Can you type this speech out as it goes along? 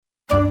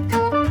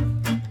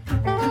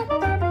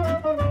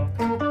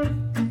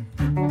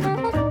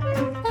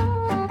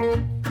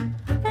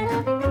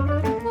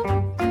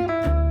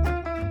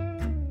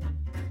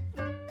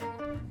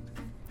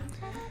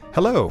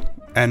Hello,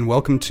 and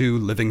welcome to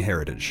Living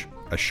Heritage,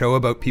 a show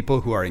about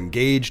people who are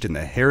engaged in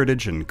the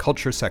heritage and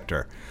culture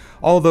sector,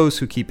 all those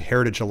who keep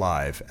heritage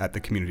alive at the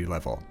community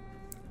level.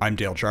 I'm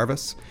Dale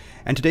Jarvis,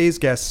 and today's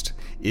guest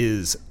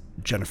is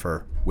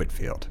Jennifer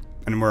Whitfield.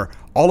 And we're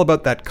all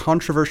about that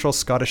controversial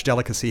Scottish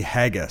delicacy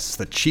haggis,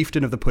 the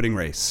chieftain of the pudding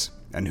race.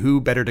 And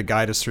who better to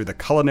guide us through the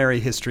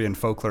culinary history and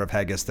folklore of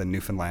haggis than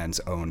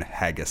Newfoundland's own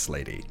haggis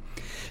lady?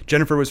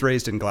 Jennifer was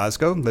raised in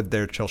Glasgow, lived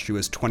there till she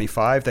was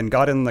 25, then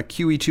got in the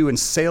QE2 and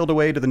sailed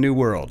away to the New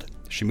World.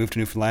 She moved to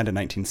Newfoundland in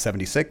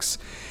 1976,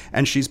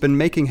 and she's been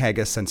making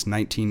haggis since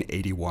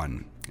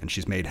 1981. And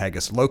she's made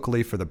haggis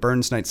locally for the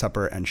Burns Night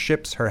Supper and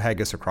ships her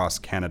haggis across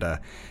Canada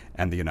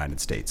and the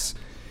United States.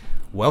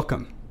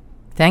 Welcome.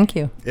 Thank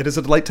you. It is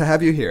a delight to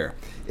have you here.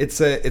 It's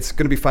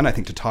going to be fun, I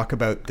think, to talk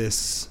about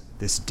this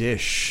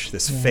dish,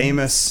 this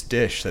famous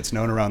dish that's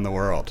known around the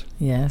world.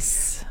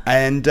 Yes.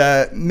 And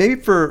I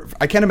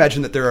can't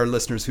imagine that there are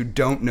listeners who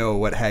don't know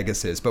what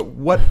haggis is, but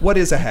what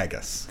is a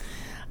haggis?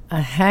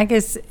 A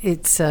haggis,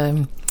 it's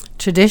a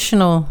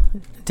traditional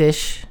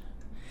dish,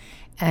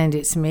 and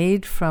it's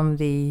made from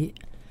the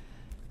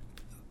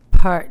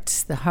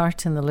parts, the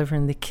heart and the liver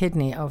and the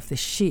kidney of the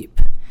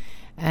sheep.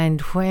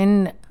 And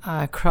when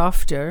a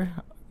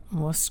crofter,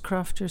 most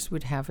crofters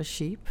would have a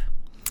sheep,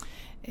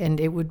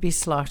 and it would be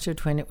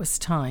slaughtered when it was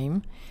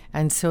time.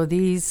 And so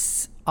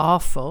these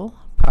awful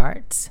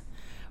parts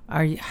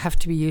have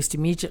to be used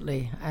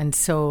immediately. And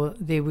so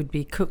they would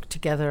be cooked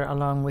together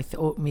along with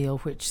oatmeal,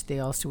 which they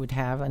also would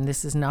have. And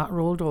this is not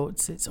rolled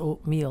oats, it's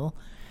oatmeal,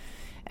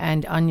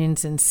 and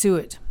onions and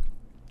suet.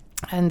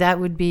 And that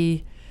would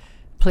be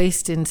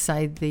placed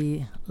inside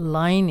the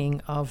lining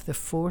of the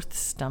fourth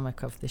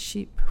stomach of the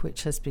sheep,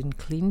 which has been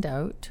cleaned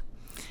out.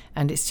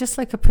 And it's just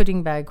like a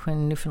pudding bag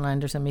when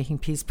Newfoundlanders are making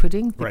peas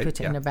pudding. They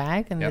put it in a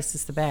bag, and this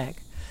is the bag.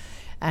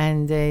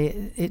 And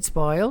it's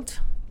boiled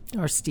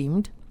or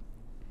steamed,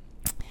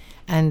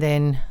 and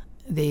then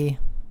they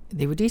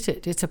would eat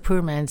it. It's a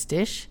poor man's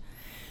dish.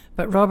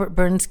 But Robert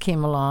Burns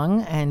came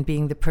along, and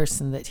being the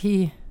person that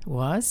he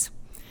was,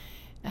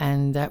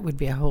 and that would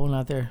be a whole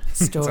other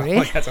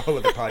story. That's a whole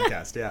other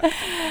podcast,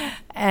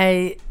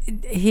 yeah.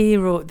 He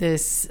wrote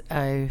this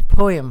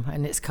poem,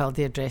 and it's called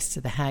The Address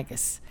to the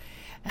Haggis.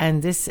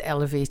 And this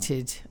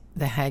elevated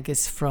the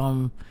haggis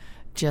from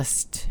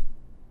just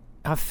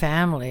a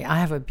family. I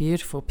have a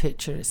beautiful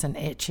picture. It's an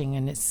etching,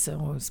 and it's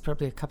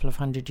probably a couple of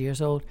 100 years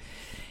old.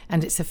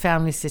 And it's a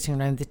family sitting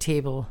around the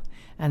table,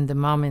 and the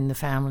mum in the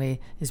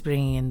family is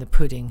bringing in the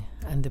pudding,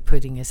 and the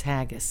pudding is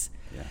haggis.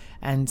 Yeah.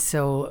 And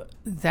so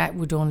that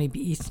would only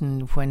be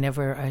eaten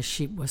whenever a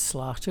sheep was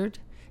slaughtered.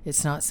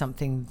 It's not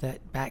something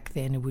that back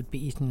then it would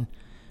be eaten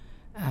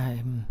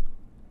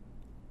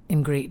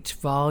in great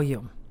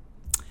volume.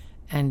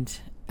 And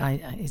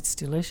it's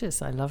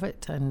delicious. I love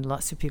it. And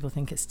lots of people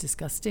think it's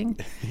disgusting.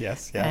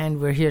 Yes, yeah. And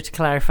we're here to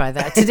clarify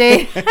that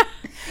today.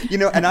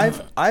 And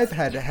I've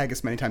had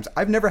haggis many times.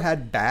 I've never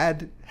had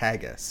bad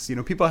haggis.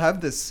 People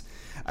have this,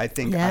 I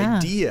think,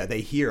 idea.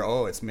 They hear,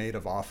 it's made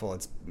of offal.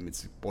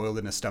 It's boiled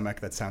in a stomach.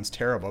 That sounds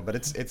terrible. But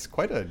it's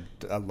quite a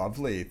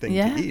lovely thing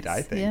to eat,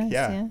 I think.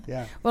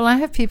 Yeah. Well, I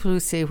have people who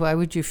say, why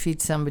would you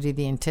feed somebody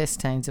the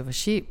intestines of a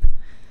sheep?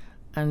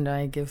 And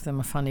I give them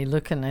a funny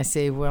look, and I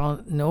say,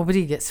 well,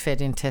 nobody gets fed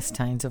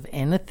intestines of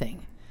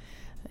anything.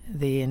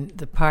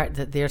 The part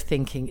that they're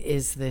thinking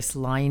is this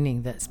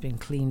lining that's been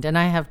cleaned. And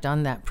I have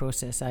done that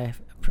process I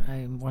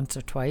once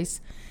or twice,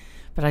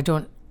 but I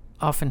don't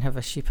often have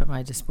a sheep at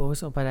my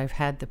disposal, but I've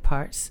had the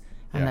parts,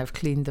 and I've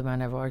cleaned them,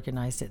 and I've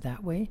organized it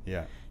that way.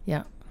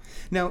 Yeah.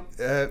 Now,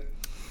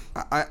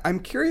 I'm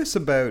curious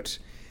about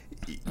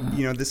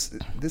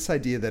this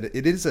idea that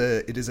it is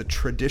a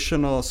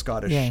traditional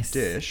Scottish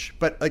dish,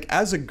 but like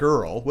as a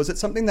girl, was it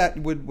something that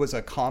was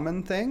a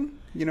common thing?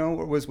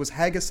 Was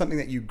haggis something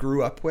that you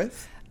grew up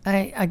with?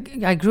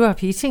 I grew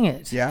up eating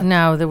it. Yeah.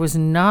 Now, there was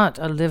not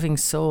a living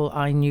soul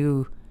I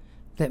knew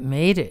that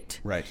made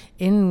it. Right.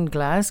 In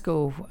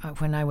Glasgow,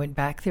 when I went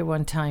back there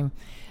one time,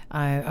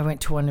 I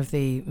went to one of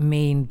the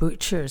main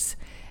butchers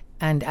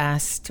and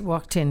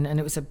walked in, and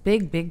it was a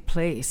big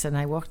place, and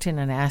I walked in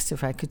and asked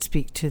if I could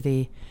speak to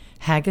the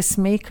haggis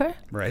maker.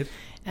 Right.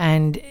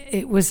 And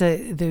it was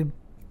the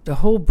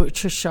whole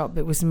butcher shop.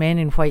 It was men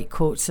in white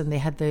coats, and they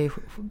had the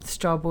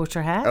straw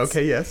boater hats.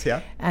 Okay, yes,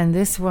 yeah. And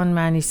this one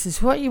man, he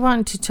says, what you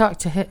want to talk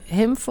to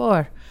him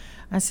for?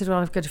 I said, well,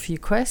 I've got a few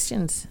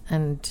questions.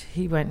 And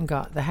he went and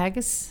got the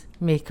haggis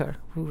maker,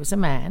 who was a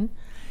man.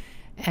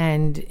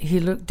 And he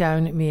looked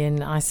down at me,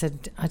 and I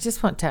said, I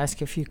just want to ask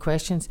you a few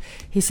questions.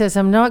 He says,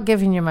 I'm not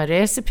giving you my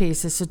recipe. He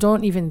says, so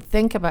don't even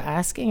think about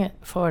asking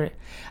for it.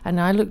 And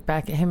I looked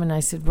back at him, and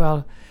I said,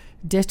 well,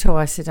 ditto.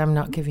 I said, I'm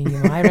not giving you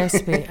my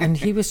recipe. And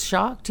he was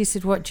shocked. He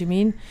said, what do you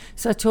mean?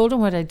 So I told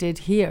him what I did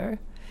here.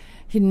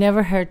 He'd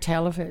never heard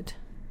tell of it.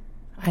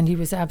 And he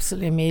was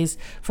absolutely amazed.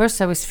 First,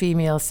 I was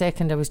female.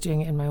 Second, I was doing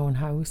it in my own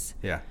house.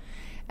 Yeah.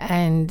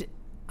 And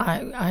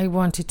I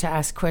wanted to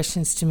ask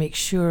questions to make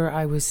sure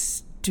I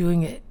was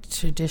doing it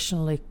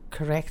traditionally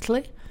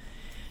correctly.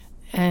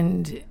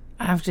 And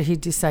after he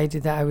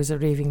decided that I was a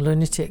raving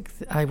lunatic,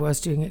 I was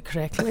doing it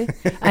correctly.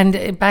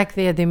 And back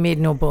there, they made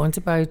no bones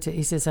about it.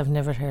 He says, "I've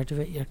never heard of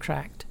it. You're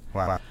cracked."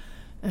 Wow.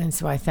 And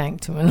so I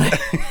thanked him. And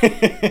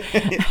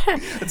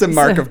it's a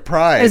mark of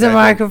pride. It's a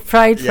mark of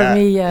pride for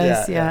me,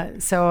 yes. Yeah.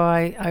 So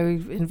I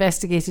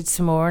investigated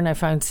some more, and I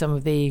found some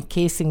of the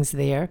casings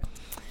there,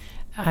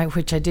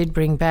 which I did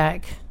bring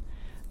back.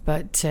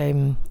 But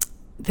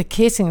the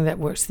casing that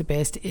works the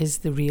best is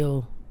the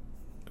real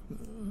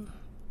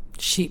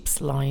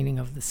sheep's lining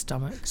of the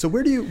stomach. So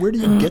where do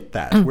you get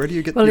that? Where do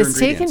you get Well, your it's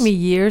ingredients? taken me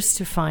years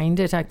to find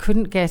it. I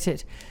couldn't get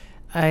it.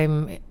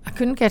 I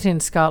couldn't get it in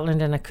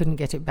Scotland, and I couldn't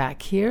get it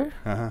back here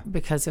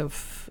because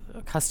of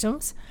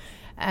customs.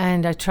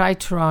 And I tried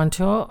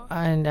Toronto,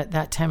 and at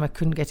that time I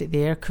couldn't get it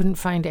there. Couldn't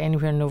find it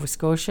anywhere in Nova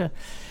Scotia.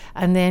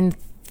 And then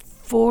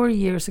 4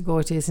 years ago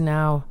it is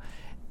now,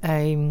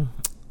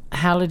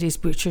 Halliday's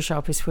Butcher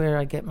Shop is where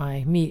I get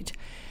my meat.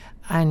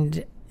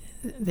 And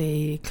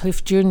the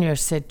Cliff Jr.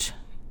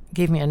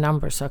 gave me a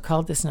number, so I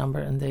called this number,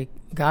 and the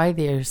guy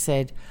there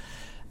said,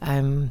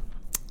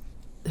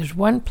 there's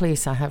one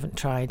place I haven't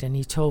tried, and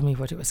he told me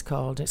what it was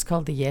called. It's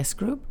called the Yes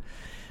Group.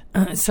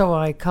 So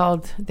I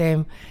called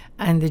them,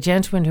 and the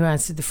gentleman who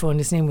answered the phone,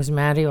 his name was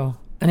Mario,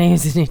 and he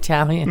was an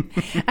Italian,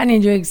 and he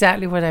knew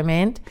exactly what I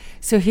meant.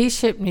 So he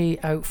shipped me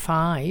out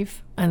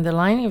 5, and the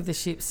lining of the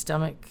sheep's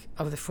stomach,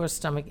 of the first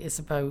stomach, is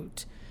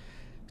about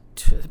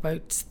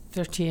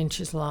 30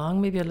 inches long,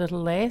 maybe a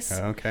little less.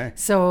 Okay.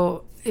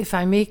 So if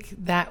I make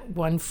that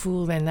one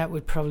full, then that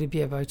would probably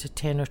be about a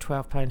 10 or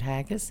 12 pound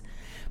haggis.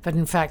 But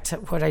in fact,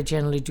 what I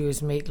generally do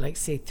is make, like,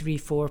 say,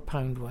 3-4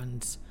 pound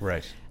ones.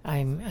 Right.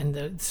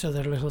 So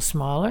they're a little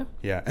smaller.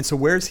 Yeah. And so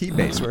where's he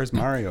based? Where's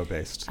Mario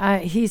based?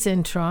 He's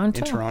in Toronto.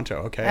 In Toronto,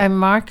 okay.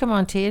 Markham,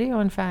 Ontario,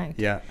 in fact.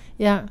 Yeah.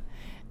 Yeah.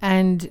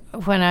 And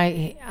when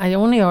I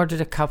only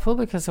ordered a couple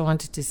because I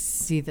wanted to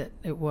see that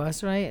it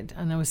was right,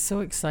 and I was so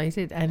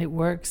excited, and it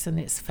works, and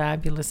it's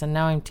fabulous, and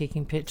now I'm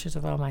taking pictures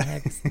of all my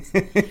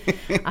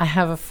haggises. I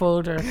have a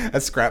folder. A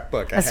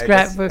scrapbook. A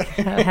scrapbook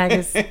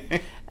haggis.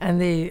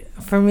 And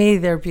for me,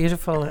 they're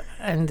beautiful,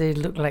 and they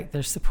look like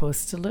they're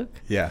supposed to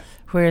look. Yeah.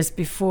 Whereas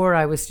before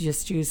I was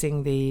just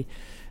using the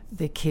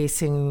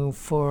casing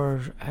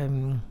for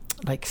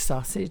like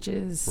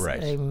sausages,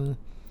 right.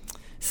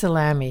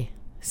 Salami.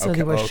 So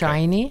they were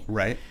shiny,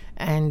 right,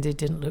 and they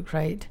didn't look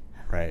right.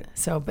 Right.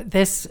 So, but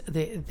the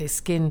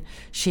skin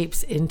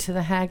shapes into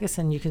the haggis,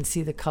 and you can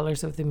see the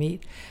colours of the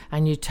meat,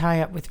 and you tie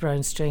up with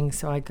brown string.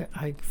 So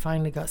I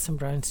finally got some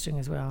brown string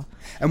as well.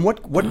 And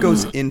what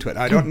goes into it?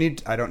 I don't need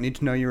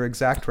to know your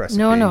exact recipe.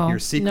 No, your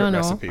secret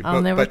recipe.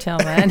 I'll never tell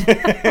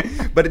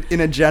that. But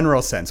in a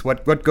general sense,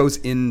 what goes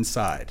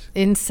inside?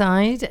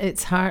 Inside,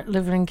 it's heart,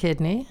 liver, and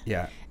kidney.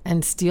 Yeah.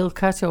 And steel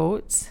cut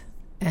oats,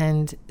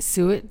 and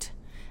suet,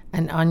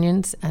 and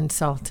onions, and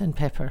salt and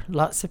pepper.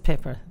 Lots of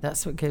pepper.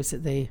 That's what gives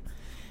it the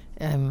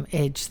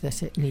edge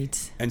that it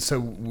needs. And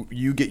so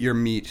you get your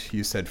meat,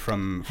 you said,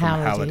 from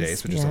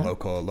Halliday's, which is a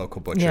local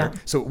butcher. Yeah.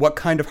 So what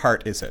kind of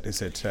heart is it?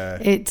 Is it?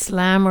 It's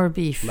lamb or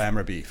beef. Lamb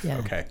or beef. Yeah.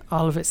 Okay.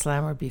 All of it's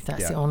lamb or beef.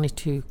 That's the only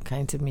 2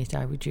 kinds of meat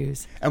I would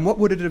use. And what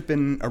would it have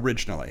been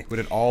originally? Would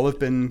it all have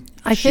been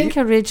I sheep? think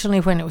originally,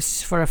 when it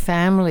was for a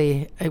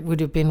family, it would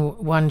have been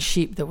one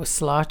sheep that was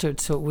slaughtered,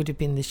 so it would have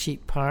been the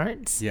sheep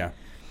parts. Yeah.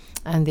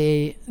 And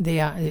it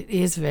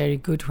is very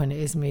good when it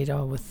is made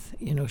all with,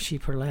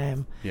 sheep or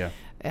lamb. Yeah.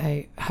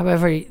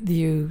 However,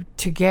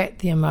 to get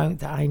the amount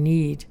that I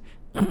need,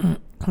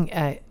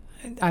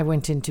 I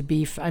went into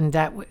beef, and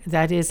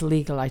that is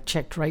legal. I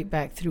checked right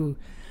back through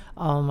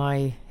all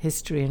my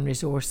history and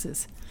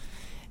resources.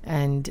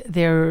 And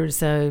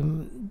there's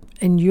in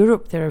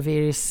Europe there are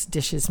various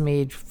dishes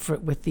made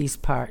with these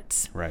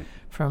parts. Right.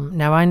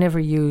 Now I never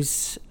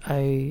use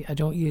I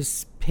don't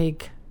use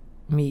pig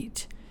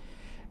meat.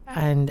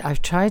 And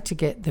I've tried to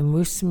get the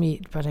moose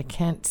meat, but I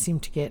can't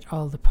seem to get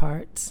all the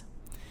parts.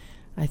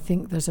 I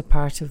think there's a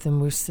part of the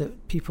moose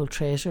that people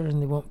treasure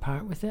and they won't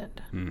part with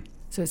it. Mm.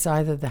 So it's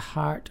either the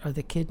heart or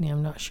the kidney.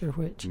 I'm not sure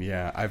which.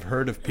 Yeah, I've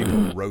heard of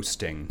people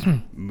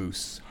roasting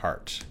moose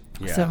heart.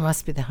 Yeah. So it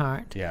must be the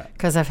heart. Yeah.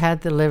 Because I've had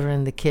the liver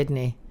and the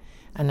kidney,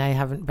 and I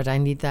haven't, but I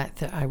need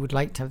that. I would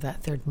like to have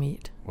that third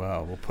meat.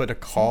 Well, we'll put a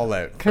call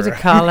out.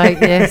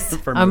 Yes.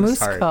 For a moose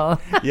heart. call.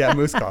 Yeah,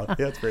 moose call. Yeah,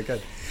 that's very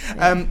good.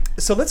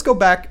 So let's go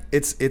back.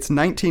 It's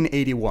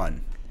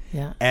 1981.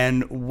 Yeah.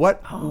 And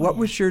what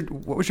was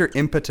your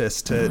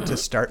impetus to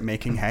start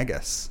making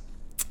haggis?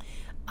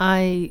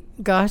 I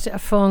got a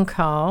phone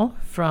call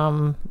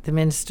from the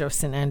minister of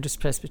St. Andrew's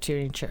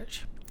Presbyterian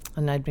Church,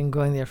 and I'd been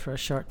going there for a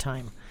short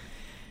time.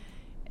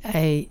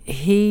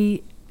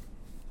 He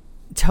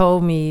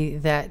told me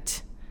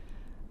that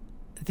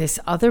this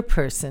other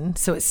person,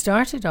 so it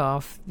started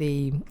off,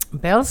 the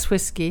Bell's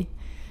Whiskey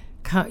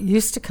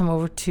used to come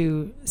over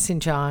to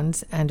St.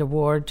 John's and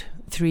award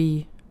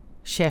 3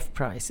 chef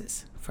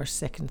prizes, first,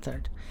 second,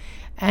 third.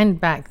 And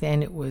back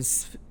then it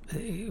was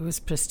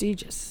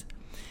prestigious.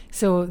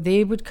 So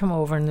they would come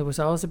over, and there was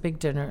always a big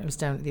dinner. It was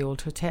down at the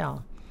old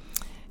hotel.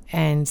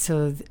 And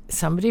so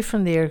somebody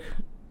from there,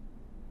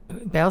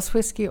 Bell's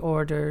Whiskey,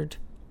 ordered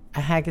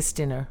a haggis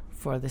dinner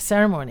for the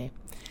ceremony.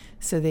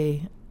 So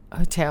the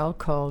hotel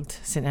called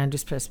St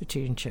Andrew's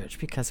Presbyterian Church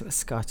because it was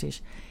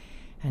Scottish,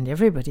 and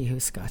everybody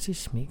who's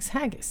Scottish makes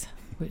haggis,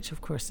 which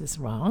of course is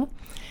wrong.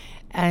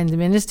 And the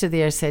minister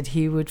there said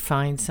he would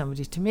find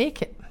somebody to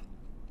make it.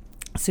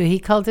 So he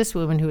called this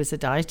woman who was a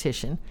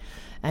dietitian,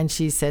 and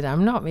she said,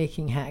 I'm not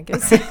making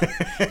haggis.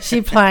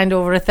 She planned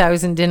over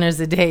 1,000 dinners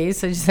a day,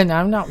 so she said,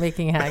 I'm not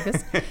making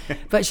haggis.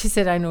 But she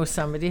said, I know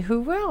somebody who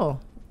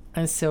will.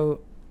 And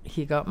so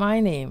he got my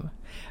name.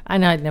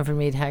 And I'd never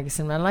made haggis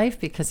in my life,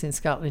 because in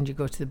Scotland you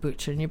go to the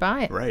butcher and you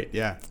buy it. Right,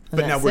 yeah. And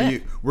but now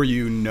that's were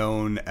you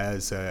known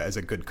as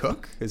a good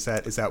cook? Is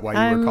that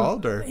why you were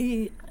called, or?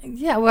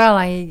 Yeah, well,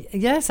 I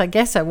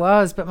guess I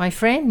was, but my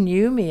friend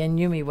knew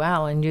me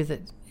well, and knew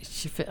that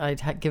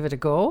I'd give it a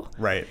go.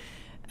 Right.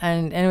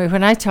 And anyway,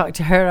 when I talked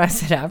to her, I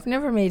said, I've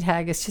never made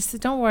haggis. She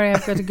said, don't worry,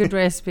 I've got a good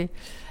recipe.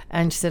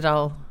 And she said,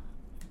 I'll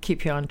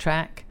keep you on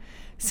track.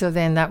 So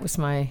then that was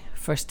my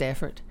first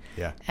effort.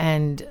 Yeah.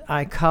 And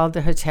I called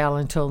the hotel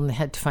and told them they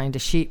had to find a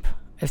sheep.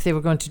 If they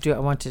were going to do it, I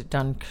wanted it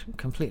done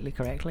completely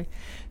correctly.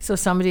 So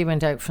somebody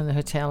went out from the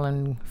hotel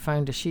and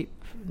found a sheep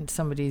in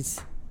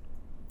somebody's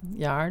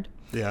yard.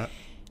 Yeah.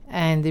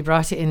 And they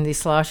brought it in, they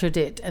slaughtered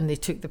it, and they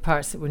took the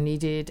parts that were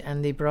needed,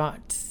 and they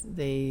brought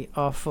the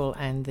offal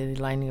and the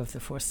lining of the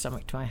fourth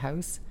stomach to my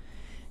house.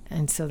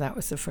 And so that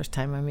was the first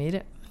time I made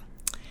it.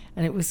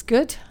 And it was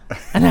good,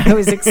 and I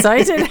was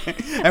excited.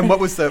 And what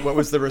was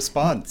the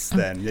response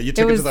then? You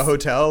took it to the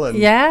hotel, and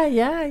yeah.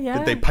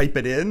 Did they pipe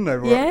it in?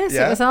 Or yes,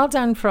 yeah? It was all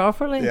done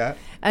properly. Yeah.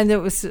 And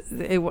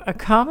a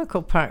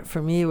comical part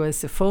for me was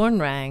the phone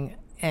rang,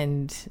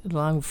 and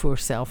long before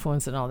cell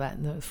phones and all that,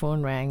 and the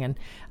phone rang, and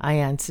I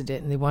answered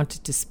it, and they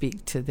wanted to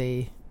speak to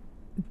the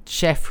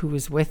chef who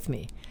was with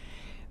me.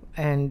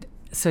 And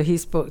so he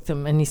spoke to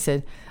them, and he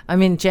said,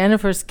 I'm in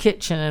Jennifer's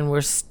kitchen and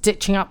we're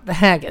stitching up the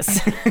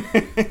haggis.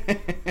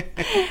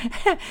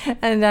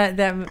 And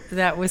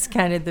that was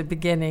kind of the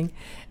beginning.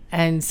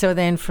 And so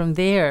then from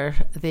there,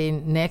 the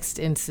next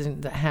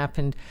incident that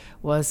happened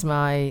was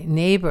my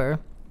neighbour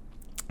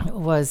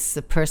was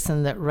the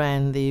person that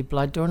ran the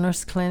blood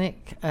donors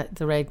clinic at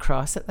the Red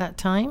Cross at that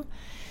time.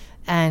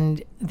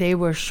 And they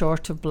were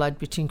short of blood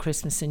between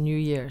Christmas and New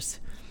Year's.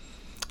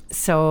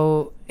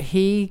 So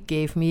he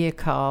gave me a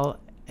call,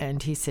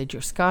 and he said,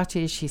 you're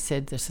Scottish. He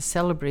said, there's a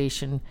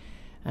celebration.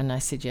 And I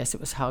said, yes, it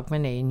was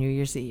Hogmanay, New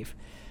Year's Eve.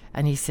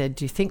 And he said,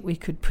 do you think we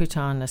could put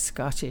on a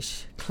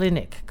Scottish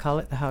clinic, call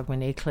it the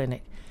Hogmanay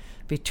Clinic,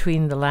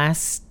 between the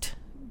last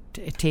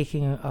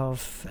taking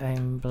of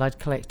blood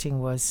collecting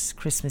was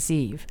Christmas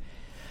Eve,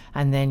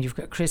 and then you've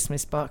got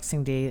Christmas,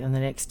 Boxing Day, and the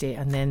next day,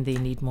 and then they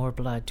need more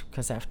blood,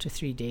 because after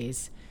 3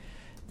 days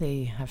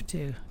they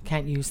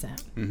can't use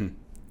that. Mm-hmm.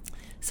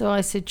 So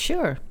I said,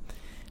 sure.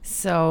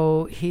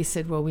 So he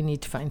said, well, we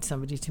need to find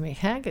somebody to make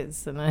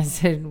haggis. And I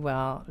said,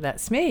 well,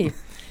 that's me.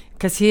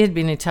 Because he had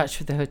been in touch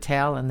with the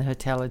hotel, and the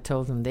hotel had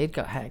told him they'd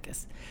got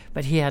haggis.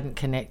 But he hadn't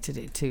connected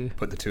it to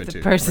put the two and the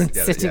two person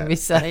together, sitting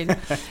beside.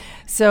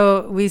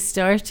 So we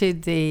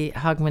started the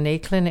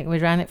Hogmanay Clinic. We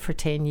ran it for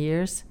 10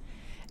 years.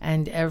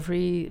 And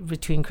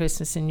between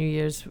Christmas and New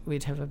Year's,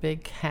 we'd have a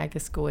big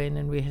haggis go in,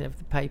 and we'd have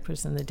the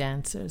pipers and the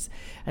dancers.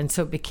 And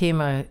so it became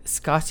a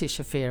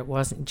Scottish affair. It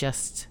wasn't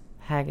just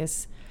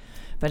haggis.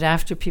 But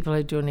after people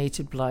had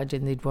donated blood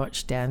and they'd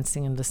watch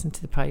dancing and listen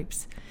to the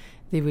pipes,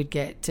 they would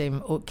get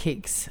oat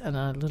cakes and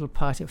a little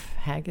pot of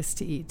haggis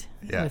to eat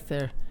with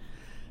their...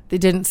 They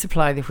didn't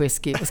supply the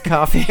whiskey, it was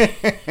coffee.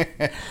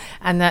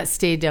 And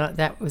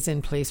that was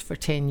in place for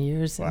 10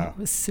 years. Wow. And it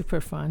was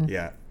super fun.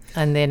 Yeah.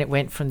 And then it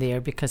went from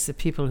there, because the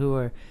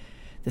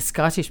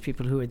Scottish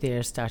people who were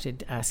there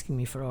started asking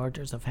me for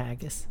orders of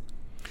haggis.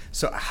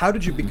 So how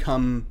did you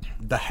become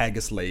the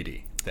haggis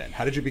lady then?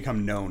 How did you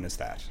become known as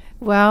that?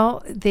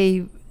 Well,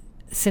 the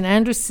St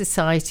Andrew's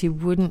Society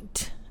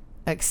wouldn't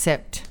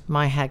accept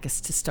my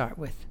haggis to start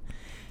with.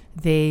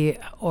 They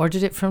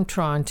ordered it from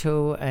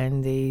Toronto,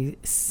 and they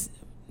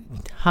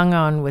hung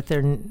on with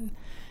their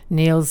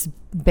nails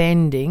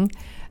bending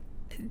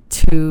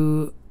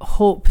to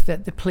hope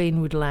that the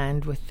plane would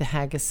land with the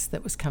haggis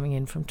that was coming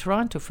in from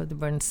Toronto for the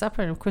Burns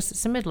Supper. And of course,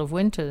 it's the middle of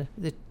winter,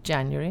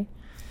 January.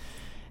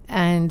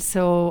 And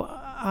so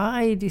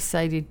I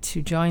decided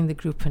to join the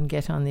group and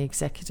get on the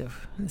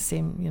executive. The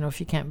same, if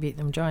you can't beat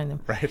them, join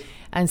them. Right.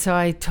 And so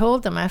I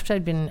told them, after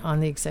I'd been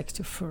on the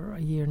executive for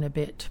a year and a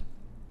bit,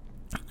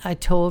 I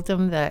told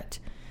them that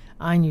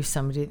I knew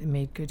somebody that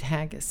made good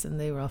haggis, and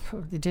they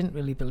didn't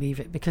really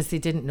believe it, because they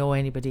didn't know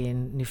anybody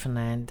in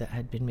Newfoundland that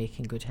had been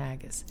making good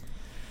haggis.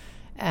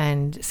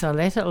 And so I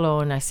let it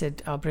alone. I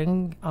said, I'll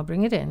bring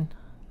it in,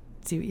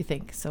 see what you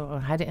think. So I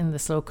had it in the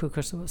slow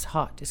cooker, so it was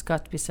hot. It's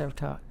got to be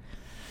served hot.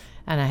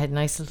 And I had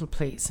nice little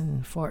plates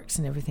and forks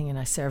and everything, and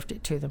I served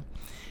it to them.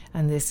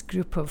 And this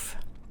group of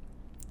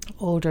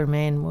older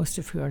men, most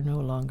of who are no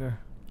longer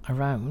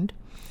around,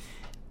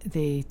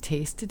 they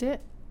tasted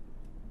it,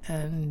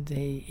 and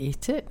they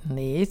ate it, and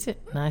they ate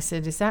it. And I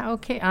said, is that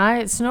okay?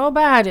 It's no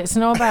bad, it's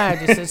no bad.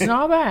 He said, it's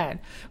not bad,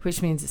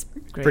 which means it's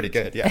great. Pretty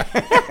good, yeah.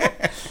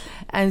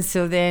 And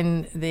so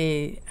then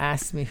they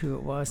asked me who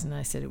it was, and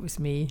I said it was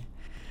me.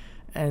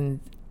 And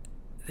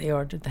they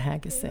ordered the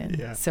haggis then.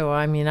 Yeah. So,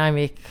 I mean, I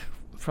make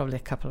probably a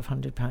couple of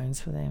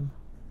 £100 for them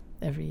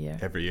every year.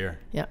 Every year.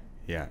 Yeah.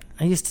 Yeah.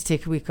 I used to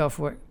take a week off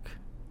work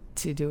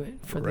to do it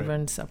for the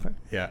burn supper.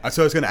 Yeah.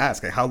 So I was going to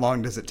ask, like, how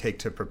long does it take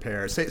to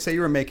prepare? Say you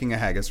were making a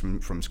haggis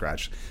from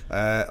scratch.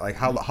 Like,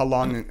 how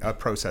long a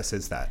process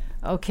is that?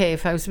 Okay,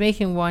 if I was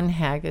making one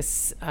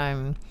haggis,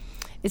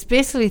 it's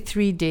basically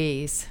 3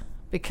 days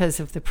because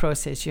of the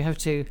process. You have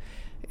to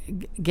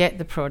get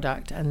the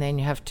product, and then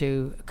you have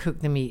to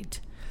cook the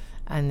meat,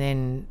 and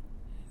then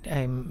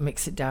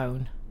mix it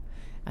down,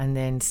 and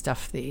then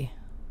stuff the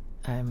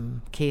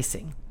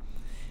casing,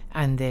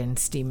 and then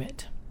steam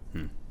it.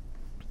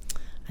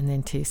 And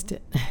then taste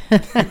it.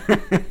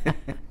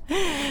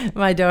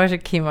 My daughter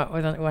came up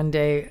with it one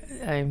day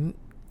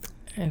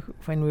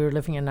when we were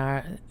living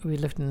we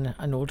lived in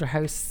an older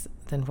house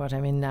than what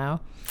I'm in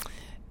now,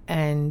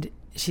 and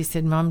she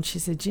said, "Mum," she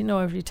said, "you know,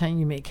 every time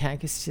you make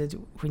haggis," she said,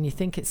 "when you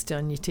think it's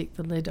done, you take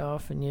the lid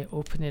off and you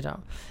open it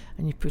up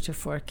and you put a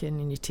fork in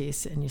and you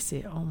taste it and you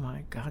say, oh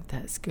my God,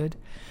 that's good."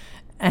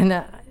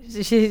 And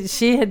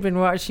she had been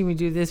watching me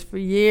do this for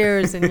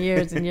years and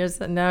years and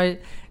years, and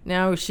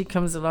now she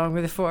comes along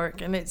with a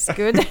fork and it's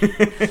good.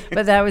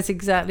 But that was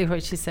exactly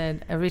what she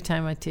said every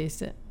time I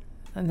taste it.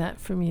 And that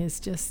for me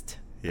is just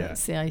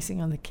that's the icing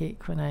on the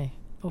cake when I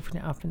open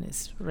it up and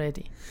it's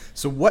ready.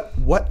 So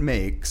what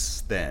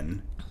makes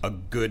then a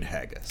good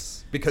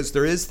haggis? Because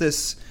there is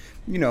this,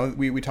 we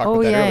talked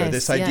about that earlier,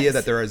 this idea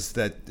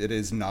that it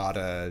is not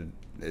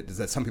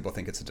that some people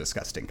think it's a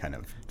disgusting kind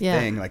of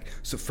thing. Like,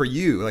 so for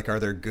you, like, are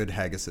there good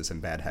haggises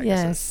and bad haggises?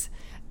 Yes.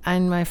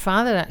 And my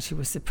father actually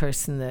was the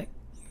person that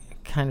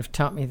kind of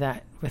taught me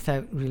that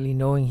without really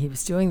knowing he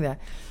was doing that.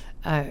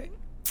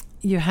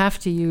 You have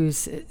to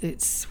use,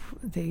 it's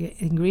the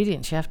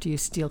ingredients, you have to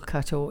use steel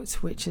cut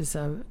oats, which is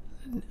an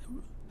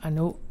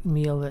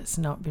oatmeal that's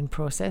not been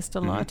processed a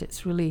lot.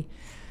 It's really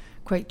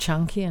quite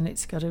chunky and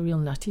it's got a real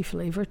nutty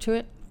flavor to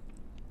it.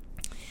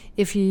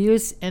 If you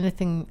use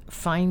anything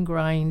fine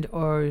grind,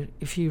 or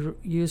if you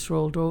use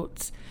rolled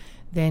oats,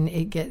 then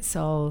it gets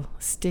all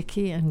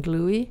sticky and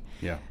gluey.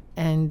 Yeah.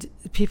 And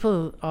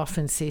people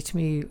often say to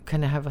me,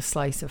 "Can I have a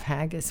slice of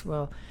haggis?"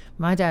 Well,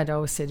 my dad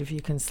always said, if you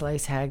can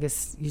slice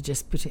haggis, you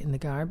just put it in the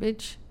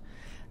garbage.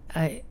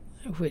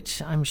 Which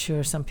I'm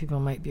sure some people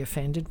might be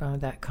offended by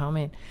that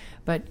comment.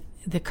 But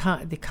the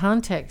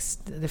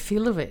context, the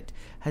feel of it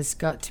has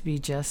got to be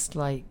just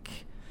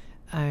like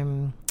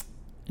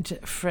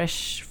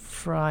fresh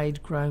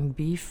fried ground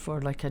beef,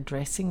 or like a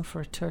dressing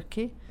for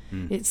turkey.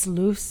 It's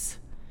loose,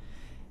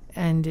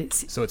 and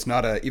so it's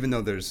not even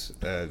though there's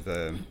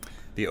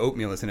the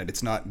oatmeal is in it,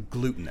 it's not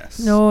glutinous.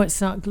 No,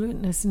 it's not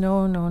glutinous.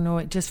 No,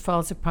 it just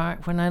falls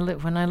apart when I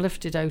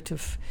lift it out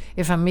of,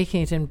 if I'm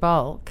making it in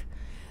bulk,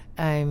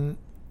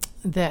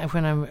 that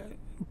when I'm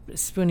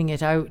spooning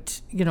it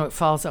out, it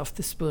falls off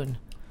the spoon.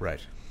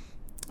 Right.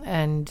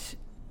 And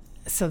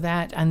so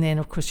that, and then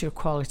of course your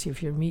quality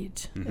of your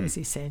meat is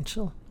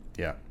essential.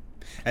 Yeah.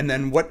 And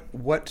then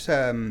what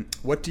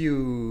do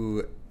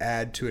you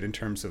add to it in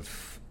terms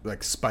of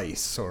like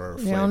spice or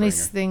flavoring? The only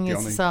thing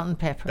is salt and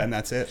pepper. Then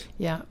that's it?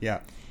 Yeah.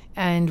 Yeah.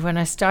 And when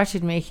I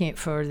started making it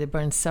for the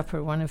burnt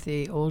supper, one of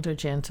the older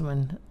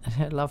gentlemen,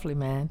 a lovely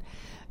man,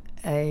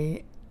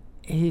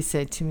 he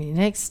said to me,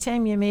 "Next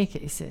time you make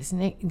it," he says,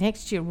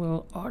 "next year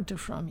we'll order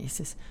from you." He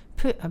says,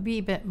 "Put a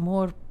wee bit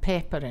more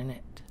pepper in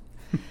it."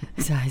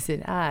 So I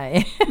said,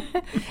 "Aye."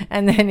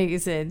 And then he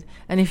said,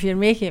 "And if you're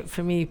making it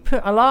for me,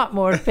 put a lot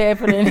more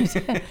pepper in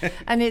it."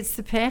 And it's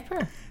the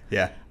pepper.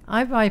 Yeah.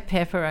 I buy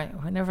pepper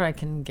whenever I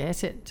can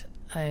get it,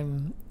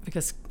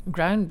 because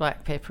ground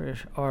black pepper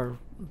or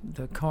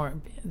the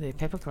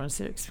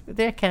peppercorns,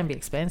 they can be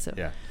expensive.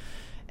 Yeah.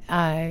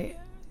 I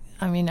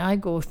mean, I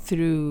go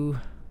through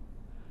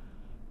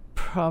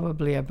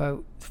probably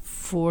about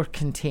 4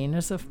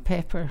 containers of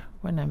pepper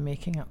when I'm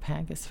making up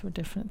haggis for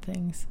different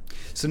things.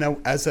 So now,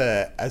 as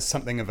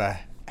something of a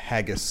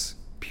haggis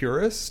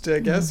purist, I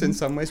guess, in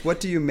some ways, what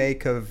do you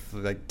make of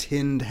like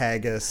tinned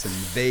haggis and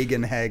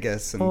vegan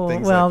haggis and things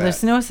like that? Well,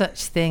 there's no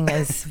such thing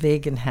as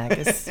vegan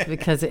haggis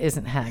because it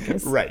isn't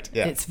haggis. Right.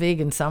 Yeah. It's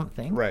vegan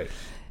something. Right.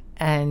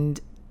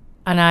 And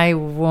I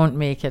won't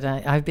make it.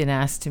 I've been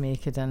asked to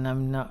make it, and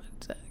I'm not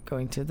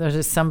going to.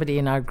 There's somebody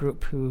in our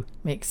group who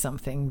makes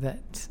something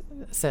that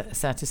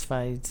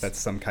satisfies. That's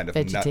some kind of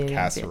nut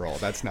casserole.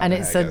 That's not. And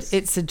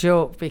it's a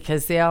joke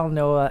because they all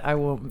know I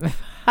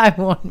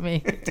won't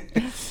make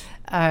it.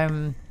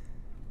 And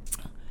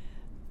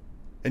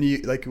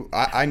you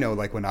I know,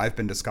 like, when I've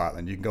been to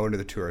Scotland, you can go into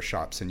the tourist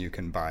shops and you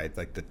can buy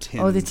like the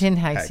tin. The tin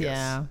haggis,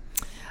 yeah.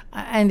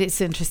 And it's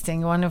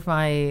interesting. One of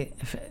my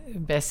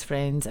best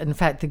friends, in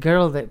fact, the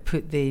girl that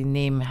put the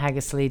name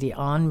Haggis Lady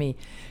on me,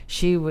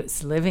 she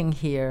was living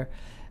here,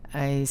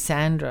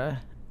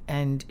 Sandra,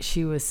 and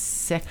she was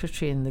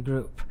secretary in the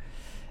group.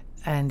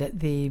 And at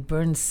the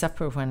Burns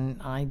supper,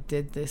 when I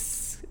did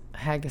this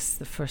haggis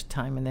the first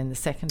time and then the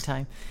second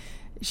time,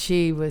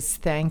 she was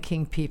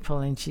thanking people,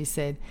 and she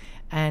said,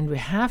 And we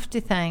have to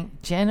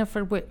thank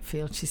Jennifer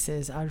Whitfield, she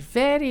says, our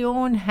very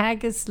own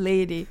haggis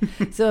lady.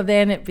 So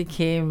then it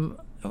became,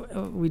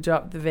 we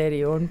dropped the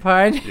very own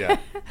part. Yeah.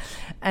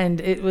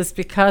 And it was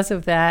because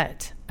of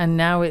that. And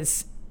now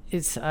it's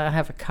I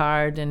have a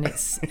card and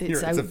it's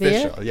out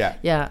official, there.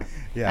 Yeah.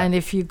 And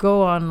if you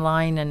go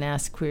online and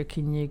ask where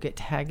can you get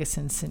haggis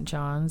in St.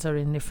 John's or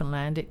in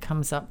Newfoundland, it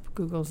comes up,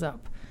 Google's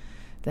up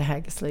the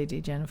haggis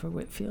lady, Jennifer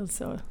Whitfield.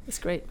 So it's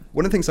great.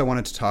 One of the things I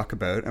wanted to talk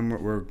about, and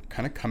we're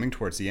kind of coming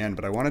towards the end,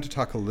 but I wanted to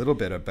talk a little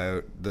bit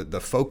about the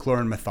folklore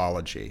and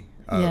mythology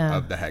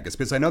of the haggis,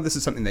 because I know this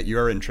is something that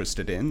you're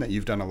interested in, that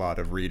you've done a lot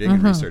of reading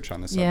and research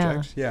on the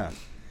subject. Yeah.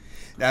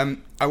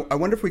 I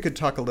wonder if we could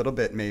talk a little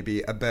bit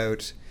maybe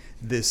about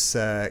this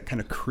kind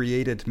of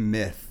created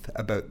myth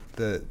about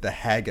the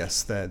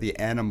haggis, the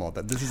animal,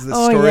 that this is the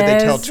story they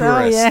tell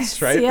tourists,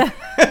 right? Yeah.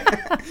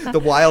 The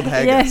wild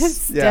haggis.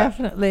 Yes,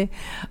 definitely.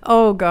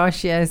 Oh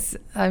gosh, yes.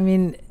 I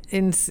mean,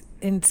 in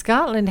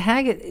Scotland,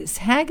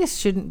 haggis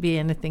shouldn't be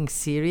anything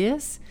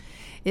serious.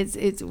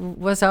 It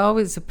was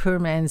always a poor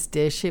man's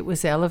dish. It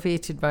was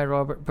elevated by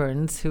Robert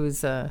Burns,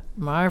 who's a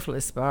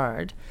marvelous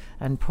bard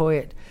and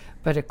poet,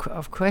 but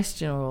of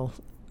questionable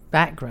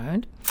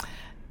background.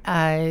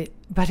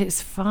 But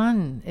it's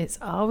fun. It's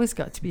always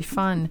got to be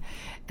fun.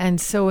 And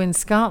so in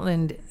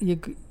Scotland,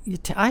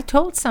 I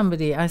told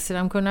somebody, I said,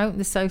 I'm going out in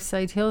the South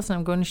Side Hills and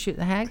I'm going to shoot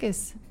the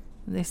haggis.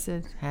 And they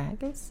said,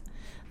 haggis?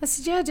 I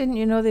said, yeah, didn't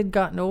you know they'd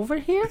gotten over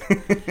here?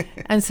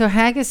 And so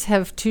haggis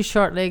have 2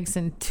 short legs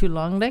and 2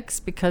 long legs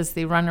because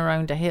they run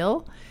around a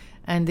hill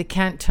and they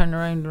can't turn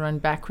around and run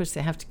backwards.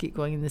 They have to keep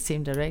going in the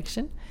same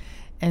direction.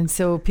 And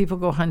so people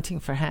go hunting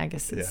for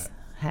haggises,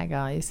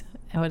 haggis,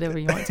 whatever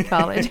you want to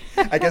call it.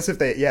 I guess if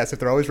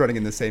they're always running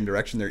in the same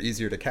direction, they're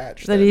easier to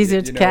catch. They're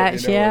easier to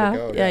catch,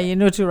 yeah. You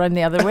know to run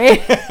the other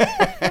way.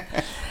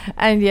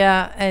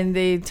 And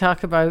they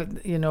talk about,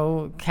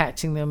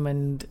 catching them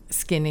and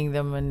skinning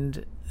them,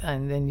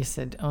 and then you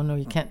said, oh no,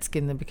 you can't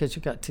skin them because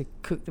you've got to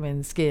cook them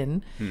in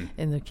skin,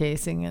 in their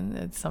casing,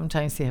 and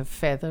sometimes they have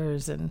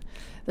feathers, and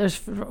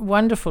there's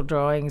wonderful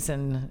drawings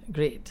and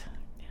great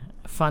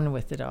fun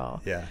with it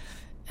all. Yeah.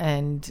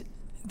 And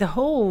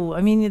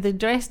the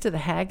Dress to the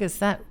Haggis,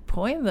 that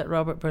poem that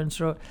Robert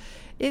Burns wrote,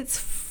 it's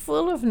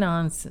full of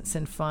nonsense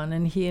and fun,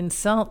 and he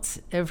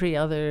insults every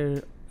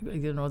other,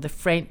 the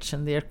French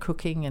and their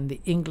cooking and the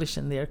English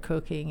and their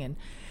cooking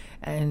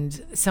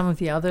and some of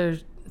the other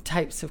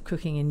types of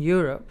cooking in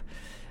Europe.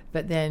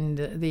 But then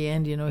at the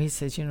end, he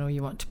says,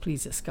 you want to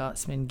please a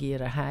Scotsman, gie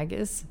a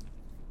haggis.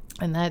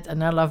 And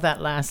I love that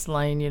last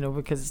line,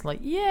 because it's like,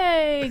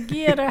 yay,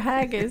 gie a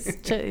haggis,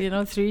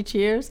 3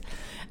 cheers.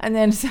 And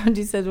then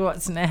somebody said,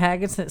 what's in a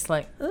haggis? And it's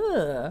like,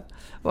 ugh,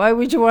 why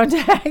would you want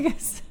a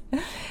haggis?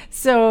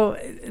 So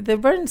the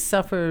Burns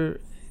supper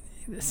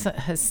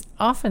has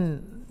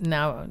often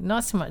now,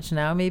 not so much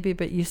now maybe,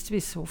 but used to be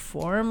so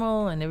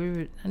formal, and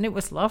it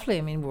was lovely.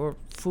 I mean, we wore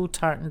full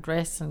tartan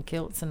dress and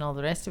kilts and all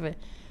the rest of it,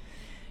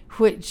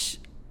 which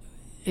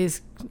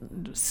is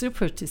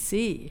super to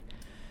see.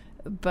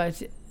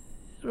 But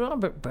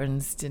Robert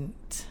Burns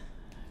didn't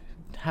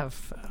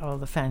have all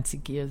the fancy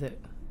gear that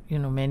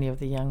many of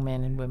the young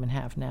men and women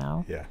have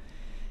now. Yeah.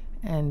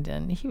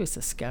 And he was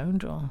a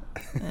scoundrel.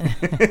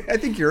 I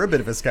think you're a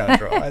bit of a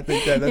scoundrel. I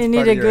think that's you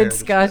need a good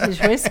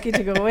Scottish whiskey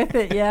to go with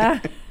it. Yeah.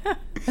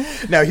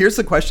 Now here's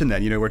the question.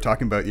 Then we're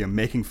talking about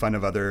making fun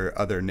of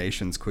other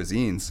nations'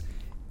 cuisines.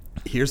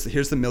 Here's the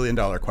 $1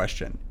 million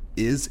question: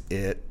 is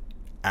it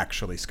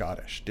actually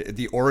Scottish?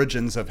 The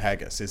origins of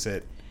haggis, is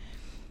it?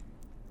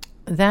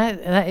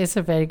 That is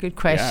a very good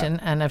question,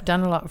 and I've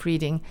done a lot of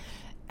reading,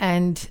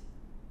 and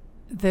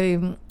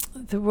the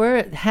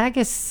word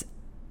haggis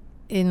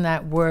in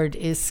that word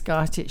is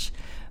Scottish,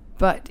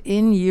 but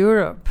in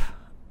Europe,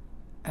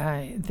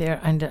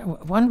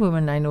 one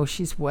woman I know,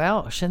 she's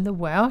Welsh, and the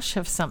Welsh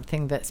have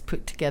something that's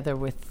put together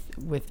with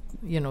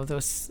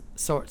those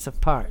sorts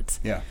of parts.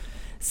 Yeah.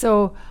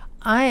 So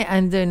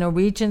and the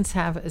Norwegians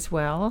have it as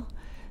well.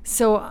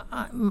 So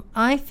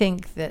I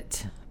think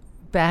that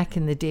back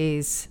in the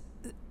days,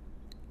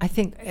 I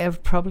think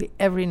probably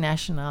every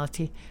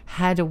nationality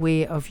had a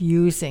way of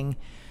using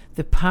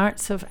the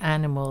parts of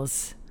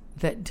animals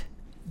that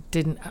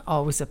didn't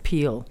always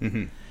appeal.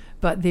 Mm-hmm.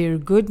 But they're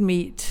good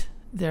meat,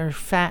 they're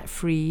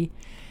fat-free.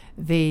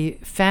 The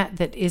fat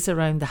that is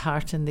around the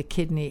heart and the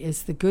kidney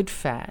is the good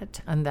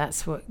fat, and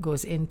that's what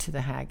goes into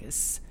the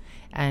haggis.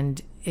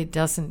 And it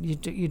doesn't,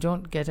 you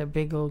don't get a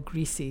big old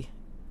greasy,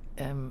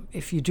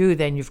 if you do,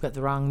 then you've got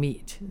the wrong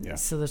meat. Yeah.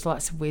 So there's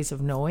lots of ways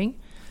of knowing.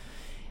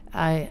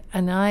 I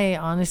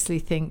honestly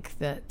think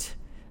that,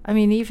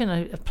 even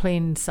a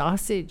plain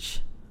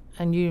sausage,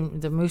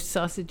 and the moose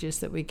sausages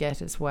that we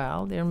get as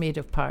well, they're made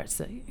of parts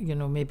that,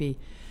 maybe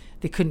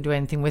they couldn't do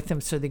anything with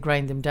them, so they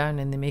grind them down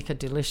and they make a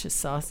delicious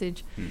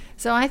sausage.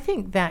 So I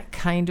think that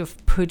kind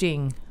of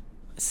pudding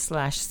 /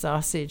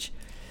 sausage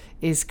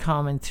is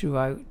common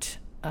throughout.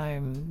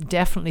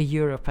 Definitely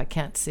Europe, I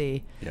can't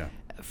say. Yeah.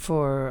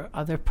 For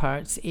other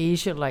parts,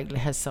 Asia likely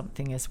has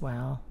something as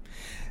well.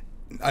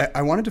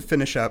 I wanted to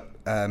finish up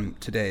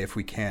today, if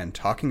we can,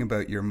 talking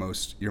about your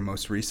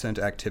most recent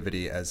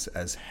activity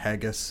as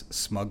haggis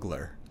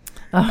smuggler.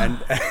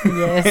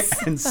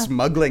 Yes. And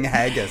smuggling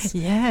haggis.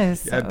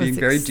 Yes. Being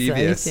very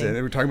devious.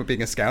 We're talking about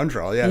being a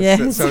scoundrel.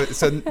 Yes.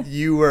 So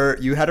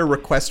you had a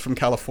request from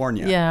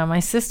California. Yeah,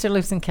 my sister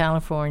lives in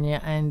California,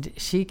 and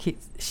she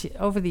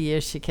over the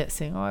years she kept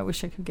saying, "Oh, I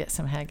wish I could get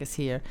some haggis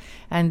here,"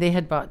 and they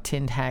had bought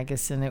tinned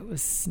haggis, and it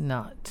was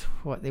not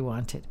what they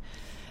wanted.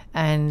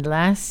 And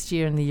last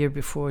year and the year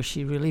before,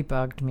 she really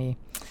bugged me,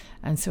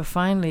 and so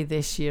finally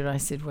this year I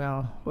said,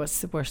 "Well, what's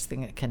the worst thing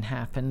that can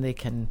happen? They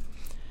can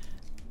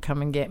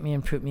come and get me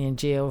and put me in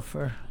jail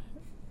for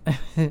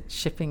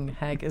shipping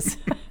haggis,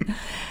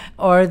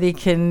 or they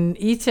can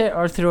eat it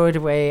or throw it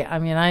away." I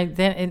mean,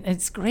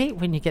 it's great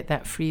when you get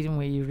that freedom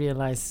where you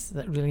realize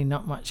that really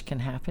not much can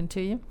happen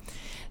to you.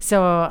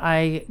 So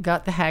I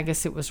got the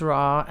haggis, it was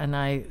raw, and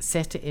I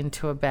set it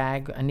into a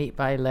bag, an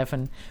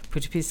 8x11,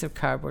 put a piece of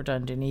cardboard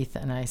underneath,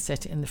 and I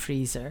set it in the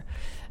freezer.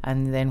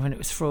 And then when it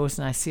was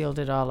frozen, I sealed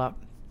it all up,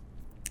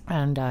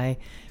 and I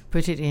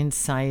put it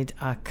inside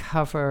a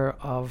cover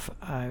of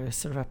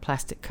sort of a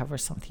plastic cover,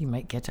 something you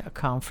might get at a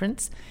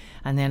conference.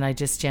 And then I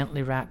just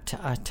gently wrapped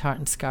a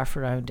tartan scarf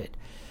around it.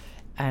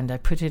 And I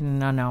put it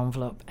in an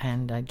envelope,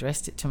 and I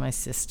addressed it to my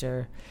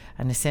sister,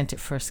 and I sent it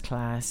first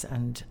class.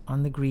 And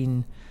on the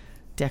green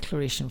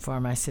declaration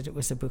form, I said it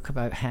was a book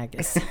about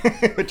haggis.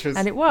 Which was,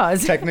 and it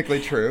was.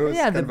 Technically true.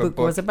 Yeah, the book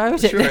was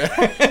about it. Sure.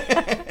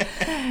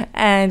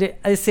 And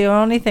it's the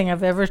only thing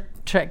I've ever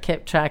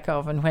kept track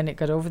of. And when it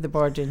got over the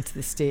border into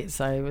the States,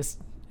 I was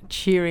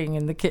cheering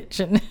in the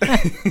kitchen.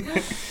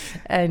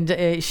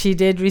 And she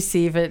did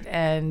receive it,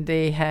 and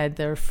they had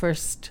their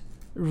first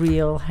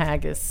real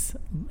haggis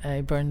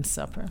burned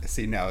supper.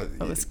 See, now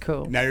that was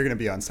cool. Now you're going to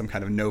be on some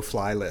kind of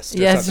no-fly list.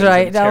 Yes,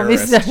 right.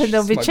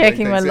 They'll be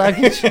checking my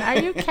luggage. Are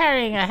you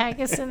carrying a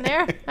haggis in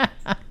there?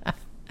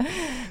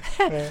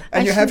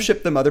 And you have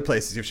shipped them other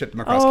places. You've shipped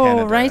them across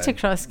Canada. Oh, right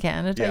across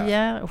Canada,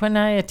 yeah. When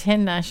I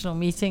attend national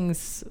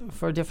meetings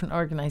for different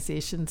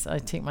organizations, I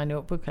take my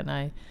notebook and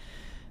I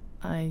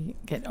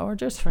get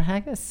orders for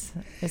haggis.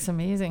 It's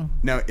amazing.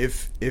 Now,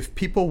 if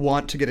people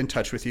want to get in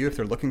touch with you, if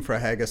they're looking for a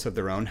haggis of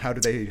their own, how do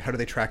they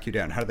track you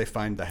down? How do they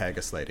find the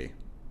haggis lady?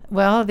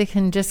 Well, they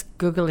can just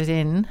Google it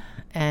in,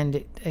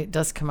 and it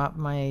does come up.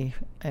 My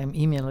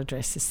email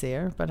address is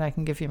there, but I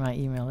can give you my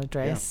email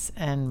address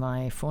and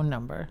my phone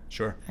number.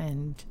 Sure.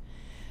 And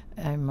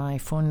my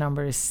phone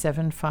number is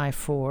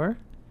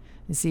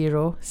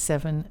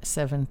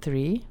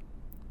 754-0773,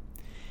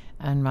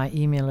 and my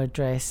email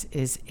address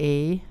is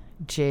J.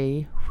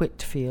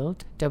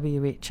 Whitfield,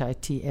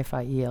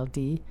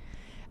 WHITFIELD,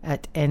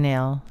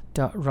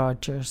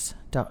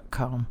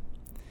 @nl.rogers.com.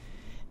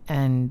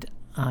 And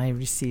I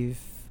receive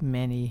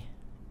many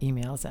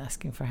emails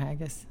asking for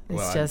haggis. It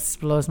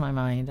just blows my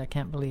mind. I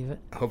can't believe it.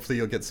 Hopefully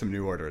you'll get some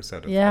new orders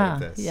out of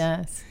this.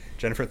 Yes.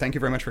 Jennifer, thank you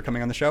very much for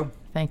coming on the show.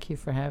 Thank you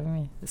for having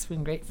me. It's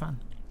been great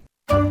fun.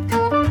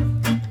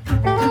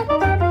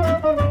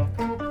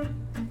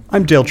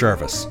 I'm Dale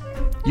Jarvis.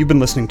 You've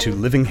been listening to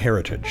Living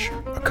Heritage,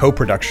 a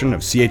co-production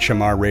of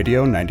CHMR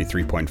Radio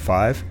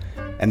 93.5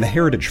 and the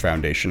Heritage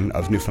Foundation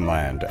of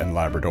Newfoundland and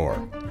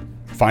Labrador.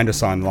 Find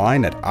us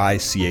online at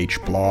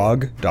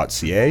ichblog.ca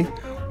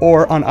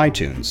or on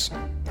iTunes.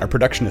 Our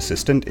production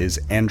assistant is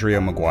Andrea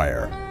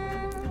McGuire.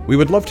 We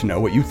would love to know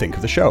what you think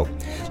of the show.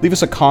 Leave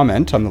us a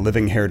comment on the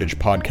Living Heritage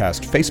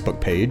Podcast Facebook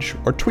page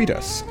or tweet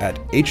us at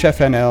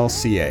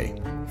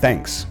HFNLCA.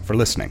 Thanks for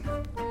listening.